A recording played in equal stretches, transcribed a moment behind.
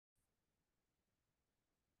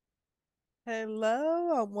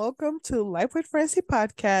Hello, and welcome to Life with Francie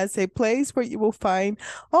podcast, a place where you will find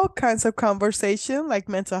all kinds of conversation like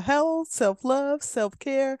mental health, self-love,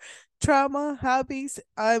 self-care, trauma, hobbies,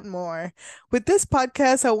 and more. With this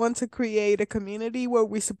podcast, I want to create a community where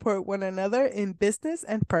we support one another in business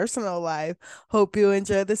and personal life. Hope you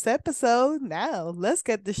enjoy this episode. Now, let's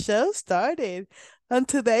get the show started. On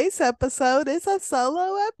today's episode, it's a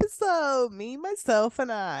solo episode, me, myself,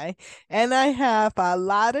 and I. And I have a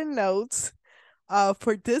lot of notes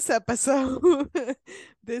for this episode.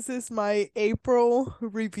 This is my April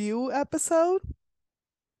review episode.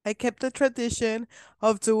 I kept the tradition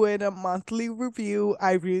of doing a monthly review.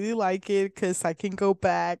 I really like it because I can go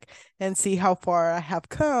back and see how far I have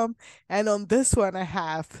come. And on this one, I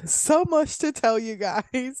have so much to tell you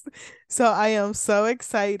guys. So I am so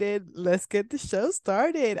excited. Let's get the show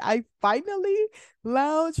started. I finally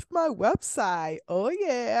launched my website. Oh,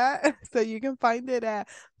 yeah. So you can find it at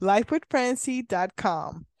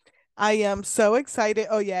lifewithfrancie.com. I am so excited.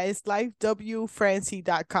 Oh, yeah, it's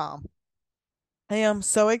lifewfrancie.com. I am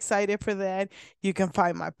so excited for that. You can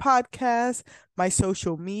find my podcast, my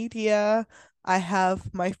social media. I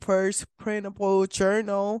have my first printable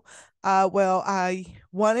journal. I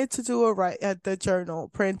wanted to do a write at the journal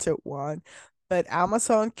printed one, but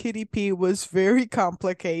Amazon KDP was very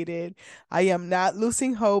complicated. I am not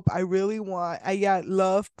losing hope. I really want.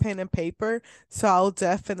 love pen and paper, so I'll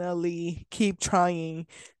definitely keep trying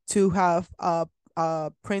to have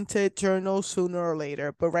a printed journal sooner or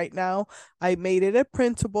later. But right now, I made it a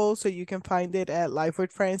printable, so you can find it at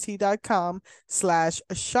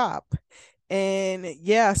lifewithfrancie.com/shop. And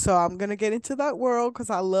yeah, so I'm gonna get into that world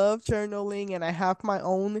because I love journaling and I have my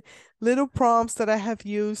own little prompts that I have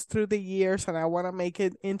used through the years and I want to make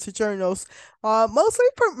it into journals. Mostly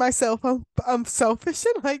for myself. I'm selfish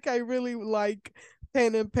and like I really like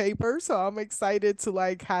pen and paper, so I'm excited to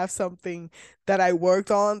like have something that I worked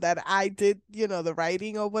on that I did, the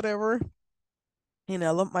writing or whatever in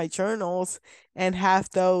all of my journals and have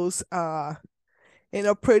those in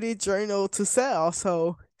a pretty journal to sell.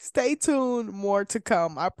 So stay tuned, more to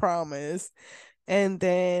come, I promise. And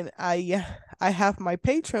then I have my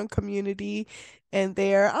Patreon community and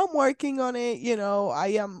there I'm working on it. I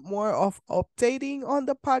am more of updating on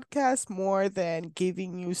the podcast more than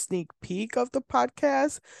giving you sneak peek of the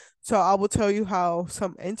podcast. So I will tell you how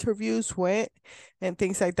some interviews went and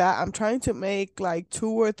things like that. I'm trying to make like 2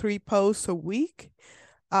 or 3 posts a week,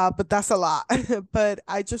 but that's a lot. But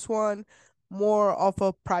I just want more of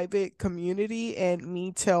a private community and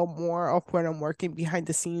me tell more of what I'm working behind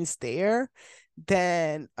the scenes there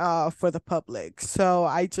than for the public. So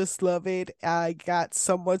I just love it. I got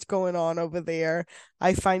so much going on over there.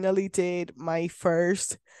 I finally did my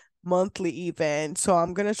first monthly event. So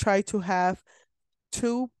I'm gonna try to have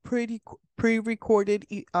two pretty pre-recorded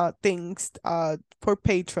things for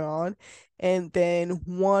Patreon and then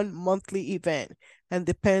one monthly event. And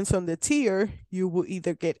depends on the tier, you will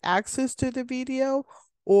either get access to the video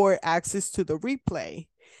or access to the replay.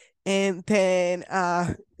 And then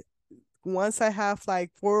once I have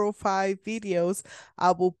like 4 or 5 videos,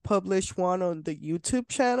 I will publish one on the YouTube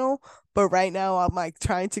channel. But right now I'm like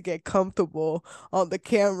trying to get comfortable on the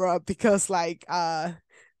camera because like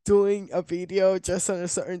doing a video just on a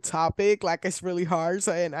certain topic, like it's really hard.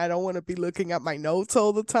 So and I don't want to be looking at my notes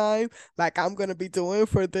all the time, like I'm gonna be doing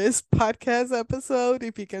for this podcast episode.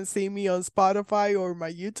 If you can see me on Spotify or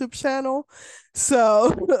my YouTube channel.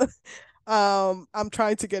 So I'm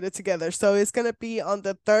trying to get it together. So it's gonna be on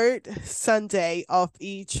the third Sunday of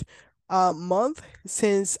each month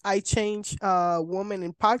since I changed woman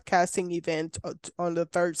in podcasting event on the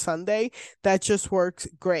third Sunday. That just works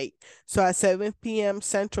great. So at 7 p.m.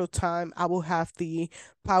 Central Time, I will have the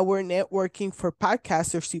Power Networking for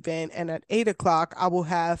Podcasters event, and at 8 o'clock, I will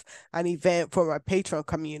have an event for my Patreon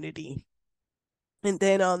community. And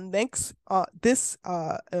then on next this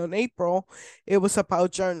on April, it was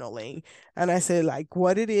about journaling. And I said like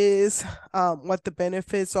what it is, what the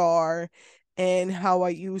benefits are, and how I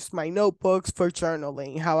use my notebooks for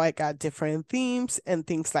journaling, how I got different themes and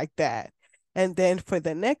things like that. And then for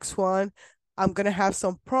the next one, I'm gonna have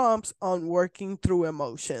some prompts on working through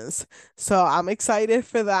emotions. So I'm excited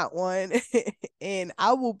for that one. And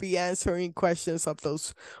I will be answering questions of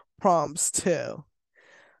those prompts too.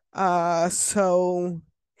 So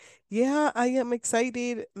yeah, I am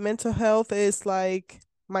excited. Mental health is like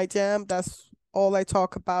my jam. That's all I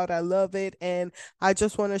talk about. I love it. And I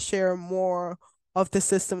just want to share more of the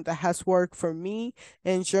system that has worked for me,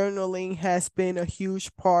 and journaling has been a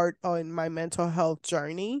huge part on my mental health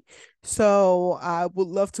journey. So I would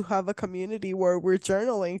love to have a community where we're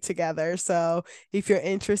journaling together. So if you're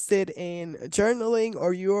interested in journaling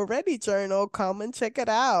or you already journal, come and check it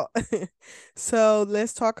out. So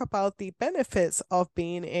let's talk about the benefits of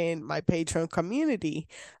being in my Patreon community.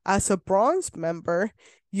 As a bronze member,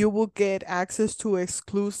 you will get access to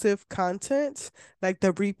exclusive content like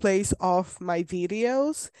the replays of my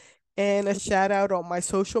videos and a shout out on my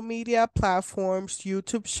social media platforms,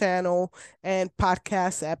 YouTube channel, and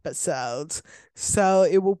podcast episodes. So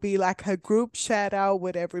it will be like a group shout out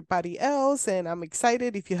with everybody else. And I'm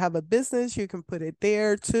excited. If you have a business, you can put it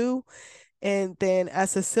there too. And then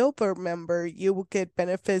as a silver member, you will get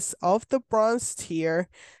benefits of the bronze tier,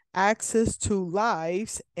 access to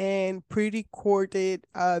lives, and pre-recorded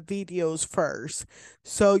videos first.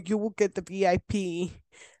 So you will get the VIP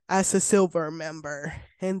as a silver member.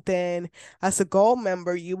 And then as a gold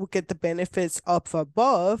member, you will get the benefits up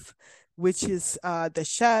above, which is the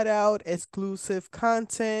shout out, exclusive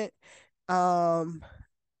content, um,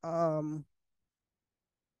 um,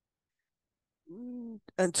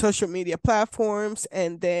 and social media platforms,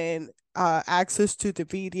 and then access to the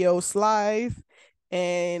videos live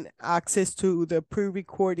and access to the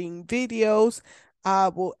pre-recording videos. I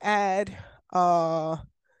will add uh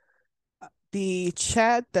the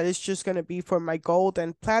chat that is just going to be for my gold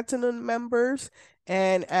and platinum members,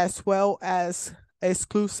 and as well as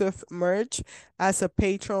exclusive merch as a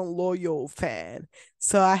Patreon loyal fan.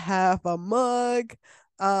 So I have a mug,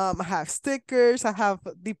 I have stickers, I have,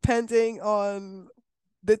 depending on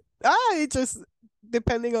the it just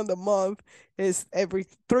depending on the month, is every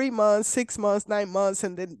 3 months, 6 months, 9 months,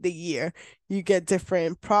 and then the year you get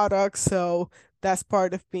different products. So that's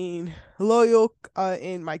part of being loyal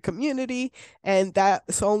in my community, and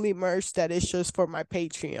that's only merch that is just for my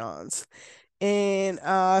Patreons. And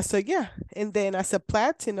so yeah, and then as a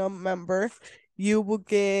platinum member, you will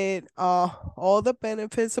get all the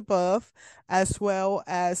benefits above, as well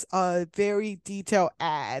as a very detailed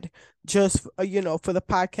ad just for the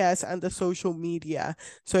podcast and the social media.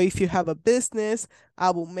 So if you have a business, I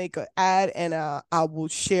will make an ad, and I will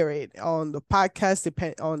share it on the podcast,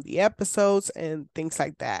 depend on the episodes and things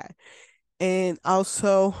like that. And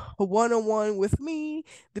also a one-on-one with me,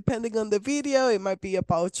 depending on the video. It might be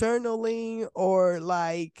about journaling or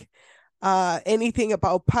like anything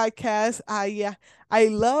about podcasts. I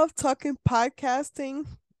love talking podcasting.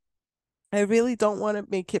 I really don't want to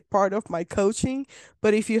make it part of my coaching,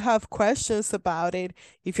 but if you have questions about it,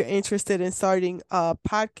 if you're interested in starting a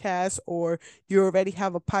podcast, or you already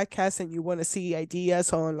have a podcast and you want to see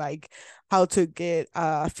ideas on like how to get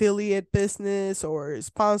affiliate business or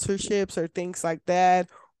sponsorships or things like that,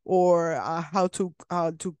 or how to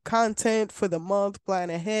do content for the month, plan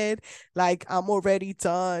ahead, like I'm already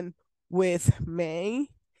done with May.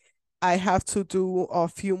 I have to do a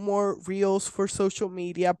few more reels for social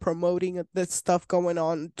media promoting the stuff going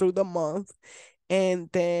on through the month. And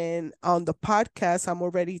then on the podcast, I'm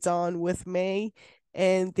already done with May.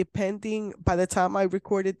 And depending, by the time I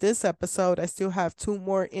recorded this episode, I still have two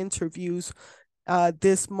more interviews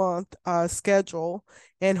this month schedule.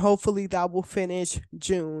 And hopefully that will finish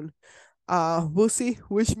June. We'll see.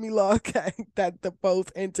 Wish me luck that the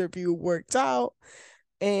both interview worked out.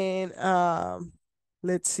 And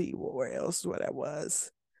let's see where else what I was.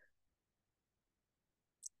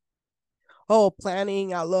 Oh,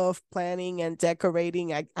 planning. I love planning and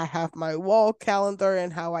decorating. I have my wall calendar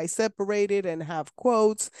and how I separate it and have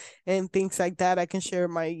quotes and things like that. I can share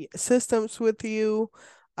my systems with you.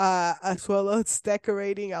 As well as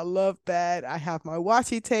decorating. I love that. I have my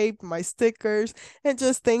washi tape, my stickers, and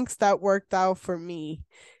just things that worked out for me.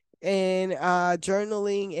 And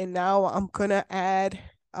journaling, and now I'm gonna add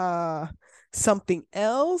uh something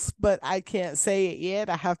else, but I can't say it yet.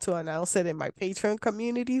 I have to announce it in my Patreon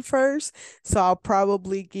community first. So I'll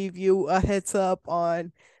probably give you a heads up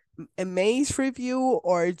on a May's review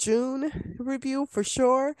or June review for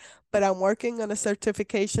sure, but I'm working on a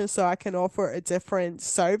certification so I can offer a different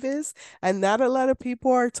service. And not a lot of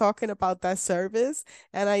people are talking about that service.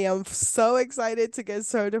 And I am so excited to get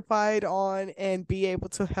certified on and be able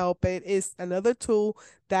to help it. It's another tool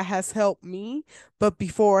that has helped me. But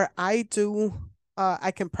before I do,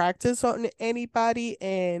 I can practice on anybody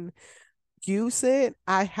and use it,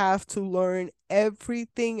 I have to learn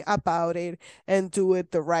everything about it and do it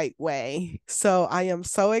the right way. So I am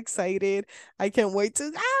so excited. I can't wait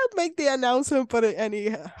to make the announcement, but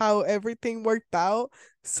anyhow, everything worked out.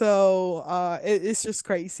 So it's just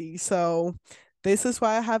crazy. So this is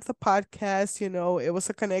why I have the podcast. It was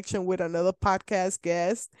a connection with another podcast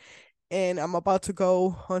guest, and I'm about to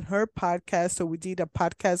go on her podcast. So we did a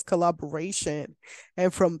podcast collaboration.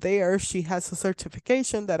 And from there, she has a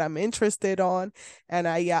certification that I'm interested on, and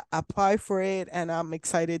I apply for it. And I'm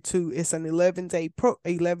excited to. It's an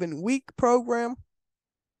 11-week program.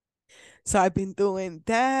 So I've been doing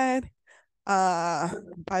that. Uh,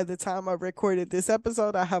 by the time I recorded this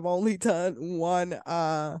episode, I have only done one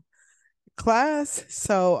class.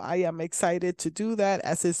 So I am excited to do that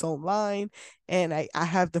as it's online, and I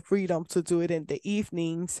have the freedom to do it in the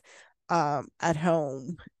evenings at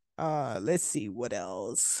home. Let's see what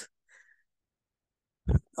else.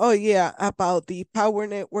 Oh yeah, about the Power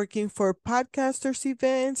Networking for Podcasters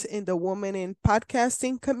events in the Women in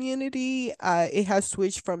Podcasting community. It has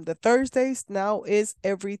switched from the Thursdays. Now is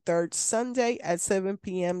every third Sunday at 7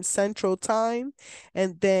 p.m. Central Time.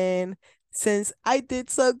 And then since I did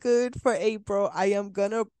so good for April, I am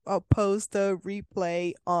gonna post a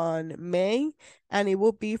replay on May, and it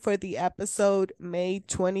will be for the episode May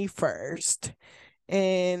 21st.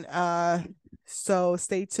 And so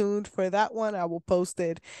stay tuned for that one. I will post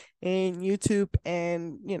it in YouTube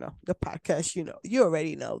and the podcast, you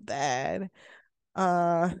already know that.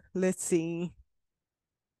 Let's see.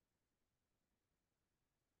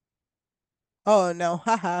 Oh no,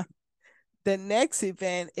 haha. The next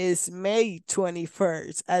event is May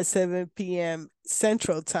 21st at 7 p.m.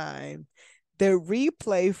 Central Time. The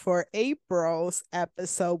replay for April's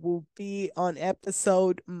episode will be on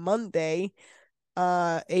episode Monday,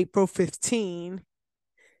 April 15.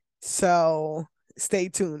 So stay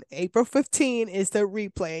tuned. April 15 is the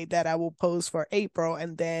replay that I will post for April,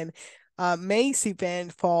 and then May's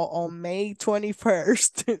event fall on May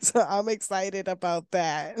 21st. So I'm excited about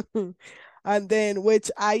that. And then which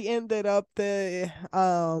I ended up the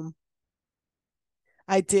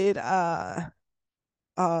I did I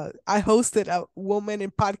hosted a woman in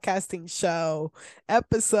podcasting show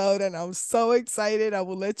episode, and I'm so excited. I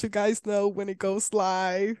will let you guys know when it goes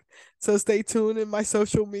live. So stay tuned in my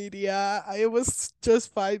social media. It was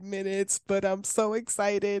just 5 minutes, but I'm so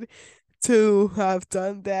excited to have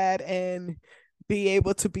done that and be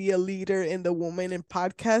able to be a leader in the woman in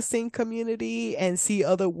podcasting community and see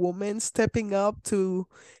other women stepping up to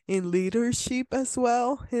in leadership as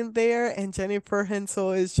well in there. And Jennifer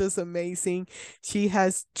Hensel is just amazing. She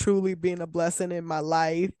has truly been a blessing in my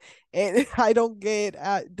life. And I don't get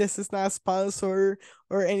this is not sponsored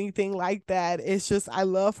or anything like that. It's just I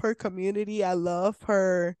love her community. I love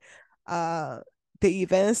her uh the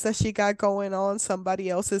events that she got going on. Somebody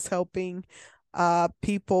else is helping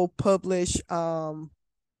people publish um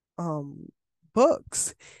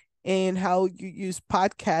books, and how you use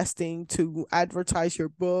podcasting to advertise your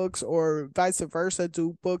books or vice versa,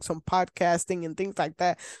 do books on podcasting and things like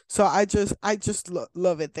that. So I just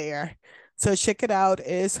love it there. So check it out.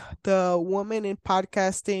 It's the Woman in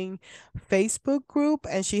Podcasting Facebook group,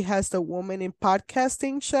 and she has the Woman in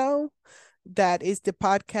Podcasting show that is the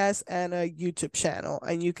podcast and a YouTube channel.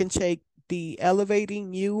 And you can check the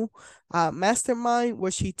Elevating You Mastermind,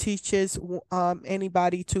 where she teaches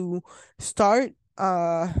anybody to start,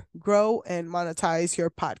 grow, and monetize your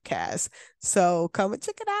podcast. So come and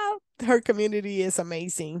check it out. Her community is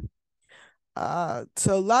amazing.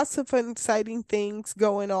 So lots of exciting things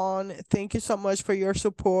going on. Thank you so much for your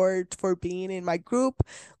support, for being in my group.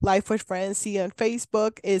 Life with Francie on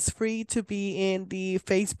Facebook is free to be in the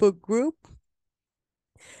Facebook group.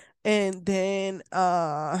 And then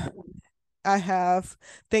I have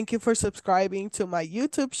thank you for subscribing to my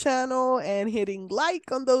YouTube channel and hitting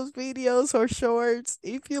like on those videos or shorts.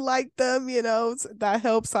 If you like them, that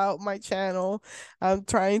helps out my channel. I'm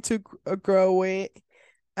trying to grow it.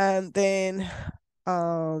 And then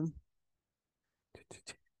um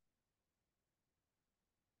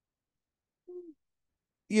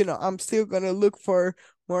I'm still gonna look for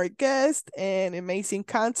more guests and amazing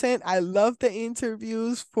content. I love the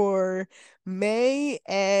interviews for May,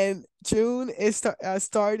 and June is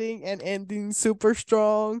starting and ending super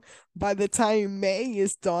strong. By the time May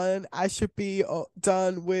is done, I should be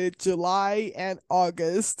done with July and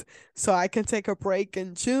August, so I can take a break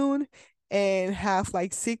in June and have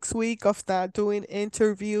like 6 weeks of not doing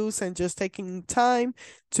interviews and just taking time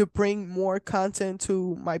to bring more content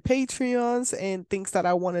to my Patreons and things that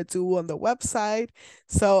I want to do on the website.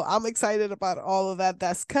 So I'm excited about all of that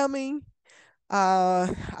that's coming.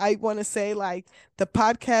 I want to say, like, the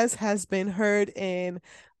podcast has been heard in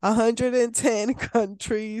 110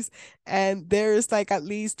 countries, and there's like at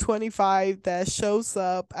least 25 that shows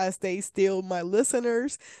up as they still my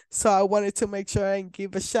listeners. So I wanted to make sure and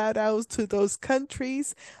give a shout out to those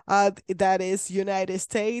countries. That is United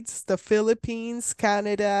States, the Philippines,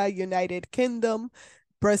 Canada, United Kingdom,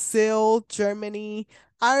 Brazil, Germany,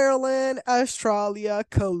 Ireland, Australia,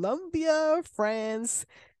 Colombia, France,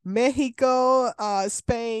 Mexico,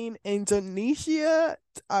 Spain, Indonesia,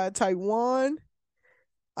 Taiwan.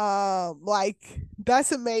 Like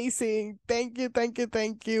that's amazing. Thank you, thank you,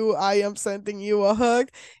 thank you. I am sending you a hug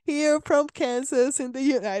here from Kansas in the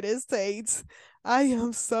United States. I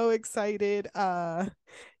am so excited.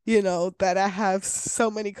 That I have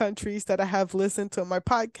so many countries that I have listened to my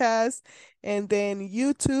podcast. And then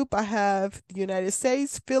YouTube, I have the United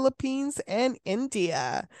States, Philippines, and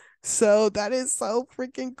India. So that is so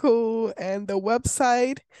freaking cool. And the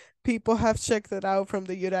website, people have checked it out from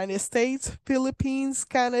the United States, Philippines,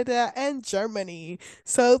 Canada, and Germany.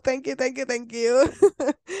 So thank you, thank you, thank you.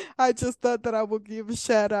 I just thought that I would give a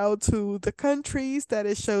shout out to the countries that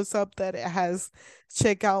it shows up that it has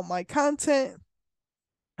checked out my content.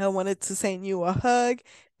 I wanted to send you a hug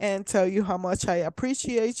and tell you how much I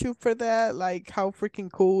appreciate you for that. Like, how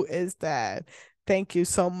freaking cool is that? Thank you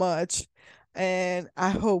so much. And I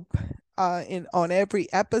hope in on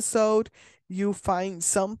every episode you find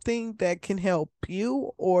something that can help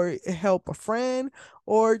you or help a friend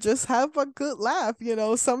or just have a good laugh,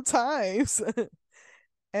 sometimes.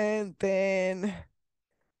 And then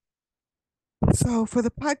so for the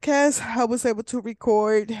podcast, I was able to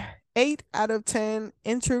record 8 out of 10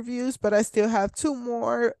 interviews, but I still have two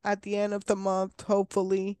more at the end of the month.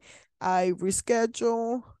 Hopefully, I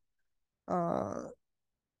reschedule. Uh,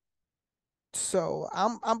 so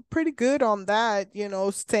I'm pretty good on that,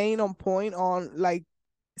 staying on point on like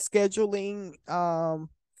scheduling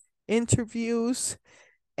interviews,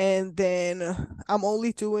 and then I'm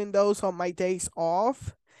only doing those on my days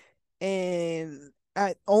off and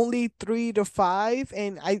at only 3 to 5,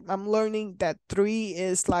 and I'm learning that 3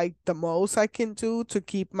 is like the most I can do to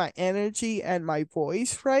keep my energy and my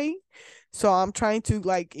voice right. So I'm trying to,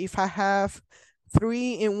 like, if I have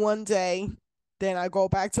 3 in one day, then I go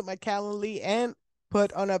back to my calendar and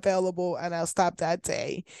put unavailable and I'll stop that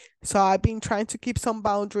day. So I've been trying to keep some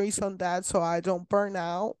boundaries on that so I don't burn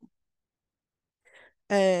out.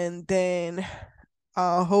 And then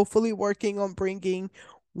hopefully working on bringing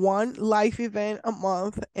one live event a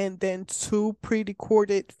month and then two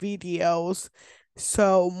pre-recorded videos.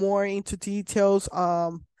 So more into details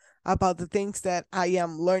about the things that I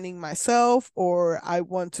am learning myself or I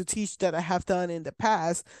want to teach that I have done in the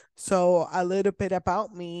past. So a little bit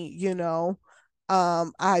about me,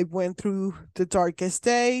 I went through the darkest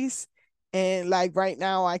days, and like right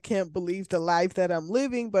now I can't believe the life that I'm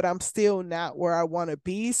living, but I'm still not where I want to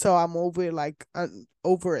be. So I'm over like an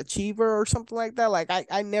overachiever or something like that. Like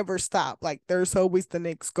I never stop. Like there's always the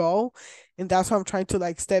next goal. And that's why I'm trying to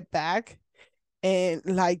like step back and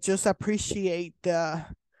like just appreciate the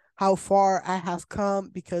how far I have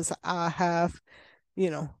come, because I have, you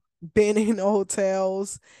know, been in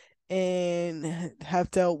hotels and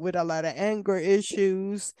have dealt with a lot of anger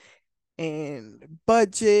issues and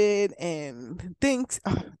budget and things.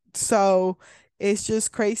 So it's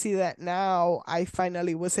just crazy that now I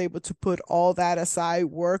finally was able to put all that aside,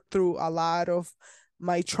 work through a lot of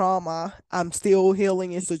my trauma. I'm still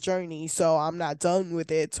healing, it's a journey, so I'm not done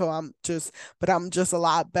with it. So I'm just a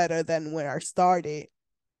lot better than when I started.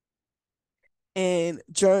 And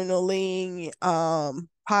journaling,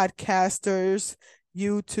 podcasters,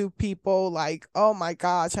 YouTube people, like, oh my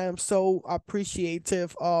gosh, I am so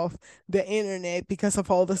appreciative of the internet because of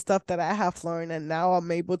all the stuff that I have learned. And now I'm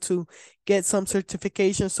able to get some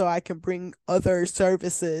certification so I can bring other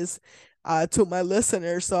services to my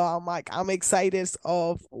listeners. So I'm excited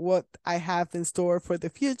of what I have in store for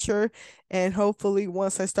the future. And hopefully,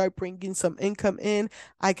 once I start bringing some income in,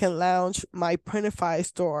 I can launch my Printify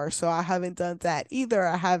store. So I haven't done that either.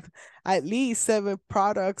 I have at least 7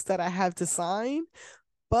 products that I have designed,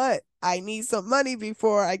 but I need some money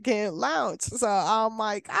before I can launch. So I'm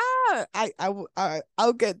like,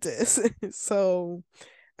 I'll get this. So,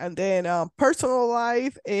 and then personal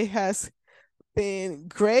life, it has been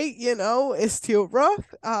great. It's still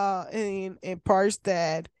rough in parts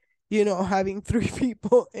that, having 3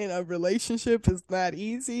 people in a relationship is not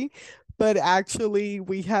easy, but actually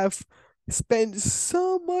we have spent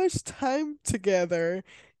so much time together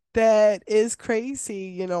that is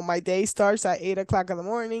crazy. My day starts at 8 o'clock in the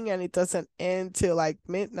morning and it doesn't end till like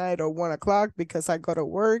midnight or 1 o'clock because I go to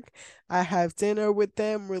work. I have dinner with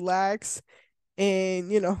them, relax, and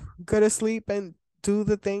go to sleep and do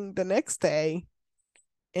the thing the next day.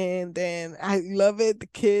 And then I love it, the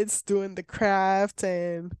kids doing the craft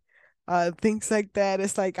and things like that.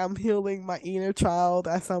 It's like I'm healing my inner child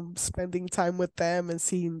as I'm spending time with them and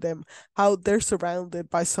seeing them how they're surrounded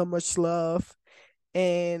by so much love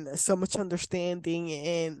and so much understanding.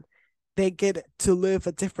 And they get to live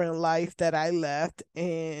a different life that I left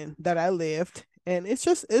and that I lived. And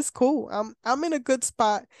it's cool. I'm in a good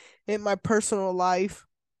spot in my personal life,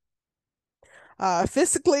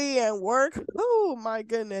 physically and work. Oh my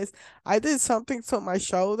goodness. I did something to my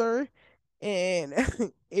shoulder and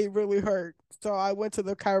it really hurt. So I went to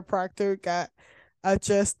the chiropractor, got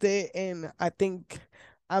adjusted, and I think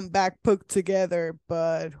I'm back put together.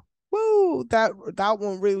 But woo, that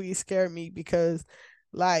one really scared me because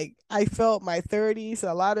like I felt my 30s,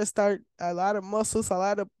 a lot of muscles, a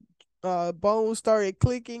lot of bones started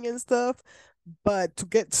clicking and stuff. But to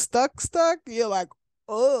get stuck, you're like,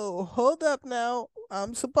 oh, hold up now.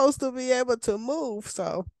 I'm supposed to be able to move.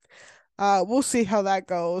 So we'll see how that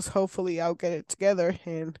goes. Hopefully I'll get it together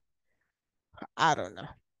and I don't know,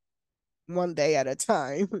 one day at a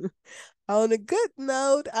time. On a good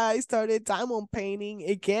note, I started diamond painting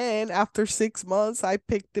again after 6 months. I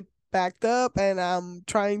picked it back up and I'm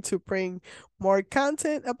trying to bring more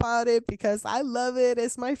content about it because I love it.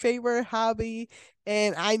 It's my favorite hobby.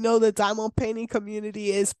 And I know the diamond painting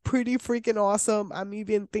community is pretty freaking awesome. I'm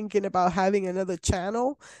even thinking about having another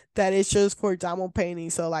channel that is just for diamond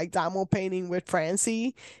painting. So like diamond painting with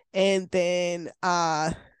Francie. And then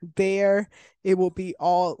there it will be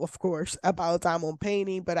all, of course, about diamond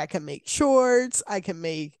painting, but I can make shorts, I can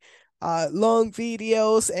make long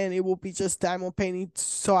videos, and it will be just diamond painting.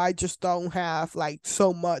 So I just don't have like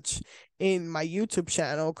so much in my YouTube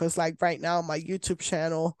channel because, like, right now, my YouTube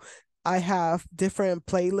channel, I have different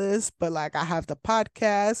playlists, but like, I have the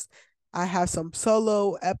podcast. I have some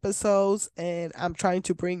solo episodes and I'm trying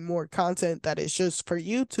to bring more content that is just for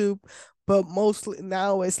YouTube, but mostly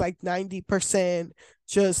now it's like 90%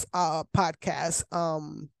 just podcast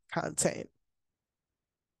content.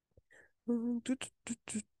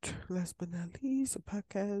 Last but not least, a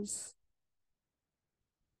podcast.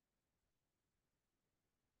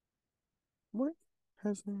 What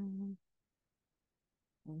has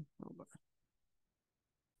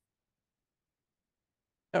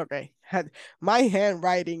okay. My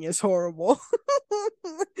handwriting is horrible.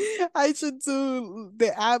 I should do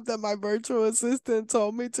the app that my virtual assistant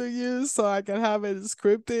told me to use so I can have it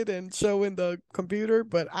scripted and show in the computer,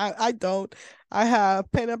 but I don't. I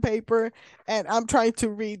have pen and paper and I'm trying to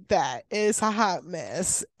read that. It's a hot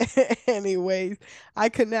mess. Anyways, I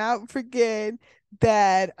cannot forget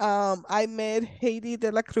that I met Heidi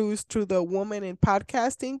de la Cruz through the Woman in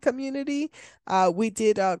Podcasting community. We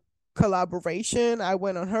did a collaboration. I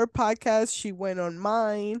went on her podcast, she went on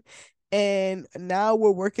mine, and now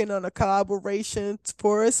we're working on a collaboration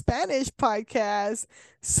for a Spanish podcast.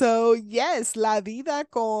 So, yes, La Vida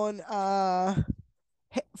con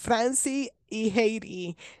Francie y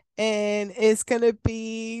Haiti. And it's gonna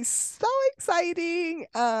be so exciting.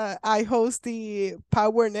 I host the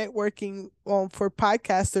Power Networking for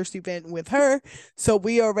Podcasters event with her. So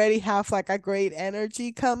we already have like a great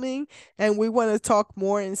energy coming and we want to talk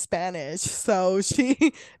more in Spanish. So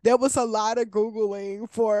she there was a lot of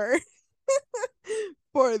Googling for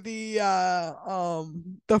for the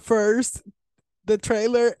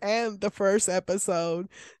trailer and the first episode.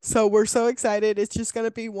 So we're so excited. It's just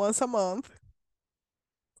gonna be once a month.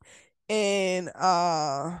 And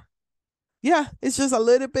yeah, it's just a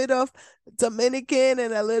little bit of Dominican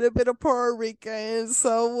and a little bit of Puerto Rican.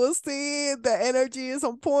 So we'll see. The energy is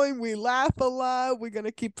on point. We laugh a lot. We're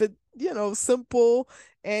gonna keep it, simple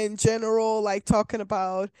and general, like talking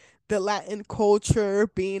about the Latin culture,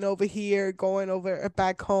 being over here, going over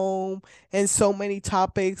back home, and so many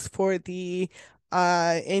topics for the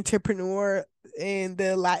entrepreneur in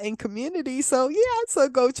the Latin community. So yeah, so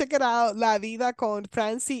go check it out. La Vida con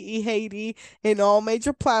Francie y Haiti in all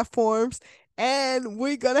major platforms. And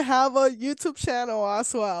we're gonna have a YouTube channel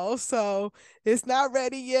as well. So it's not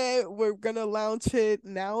ready yet. We're gonna launch it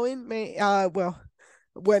now in May. Well,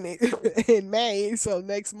 when it in May, so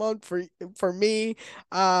next month for me,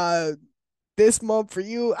 this month for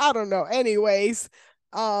you. I don't know. Anyways,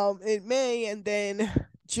 in May and then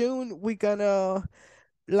June we're gonna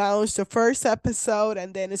launch the first episode,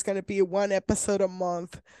 and then it's gonna be one episode a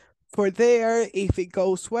month. For there, if it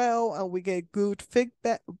goes well and we get good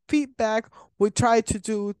feedback, we try to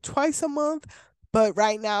do twice a month. But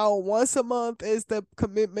right now, once a month is the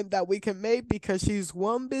commitment that we can make because she's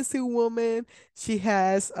one busy woman. She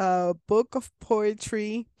has a book of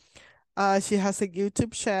poetry. She has a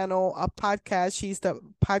YouTube channel, a podcast. She's the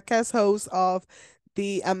podcast host of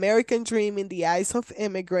The American Dream in the Eyes of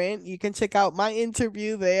Immigrant. You can check out my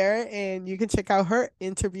interview there, and you can check out her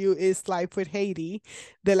interview is Life with Haiti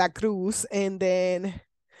de la Cruz. And then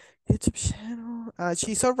YouTube channel.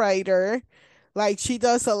 She's a writer. Like she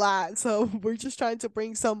does a lot. So we're just trying to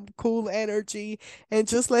bring some cool energy and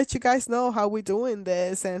just let you guys know how we're doing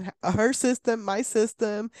this and her system, my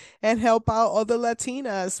system, and help out other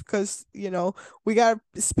Latinas because, we got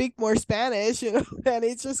to speak more Spanish, and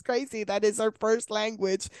it's just crazy that it's our first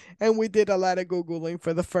language. And we did a lot of Googling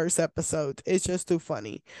for the first episode. It's just too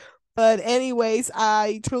funny. But anyways,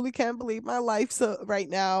 I truly can't believe my life right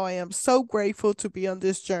now. I am so grateful to be on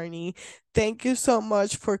this journey. Thank you so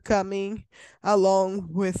much for coming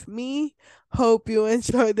along with me. Hope you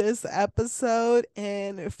enjoy this episode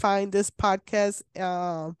and find this podcast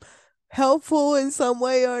helpful in some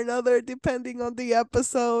way or another, depending on the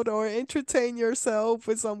episode, or entertain yourself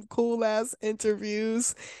with some cool ass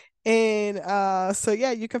interviews. And so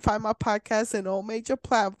yeah, you can find my podcast in all major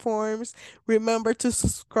platforms. Remember to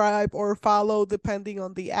subscribe or follow depending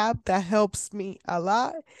on the app. That helps me a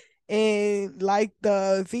lot. And like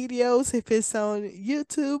the videos if it's on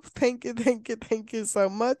YouTube. Thank you, thank you, thank you so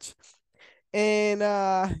much. And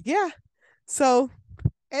yeah. So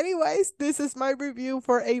anyways, this is my review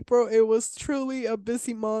for April. It was truly a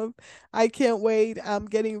busy month. I can't wait. I'm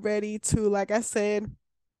getting ready to, like I said,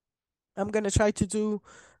 I'm going to try to do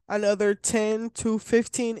another 10 to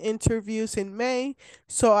 15 interviews in May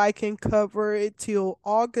so I can cover it till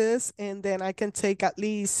August, and then I can take at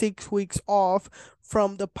least 6 weeks off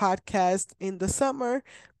from the podcast in the summer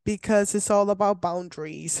because it's all about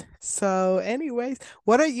boundaries. So, anyways,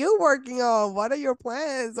 what are you working on? What are your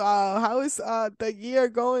plans? How is the year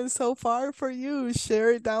going so far for you?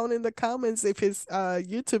 Share it down in the comments if it's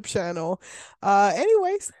YouTube channel.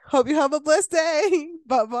 Anyways, hope you have a blessed day.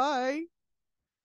 Bye bye.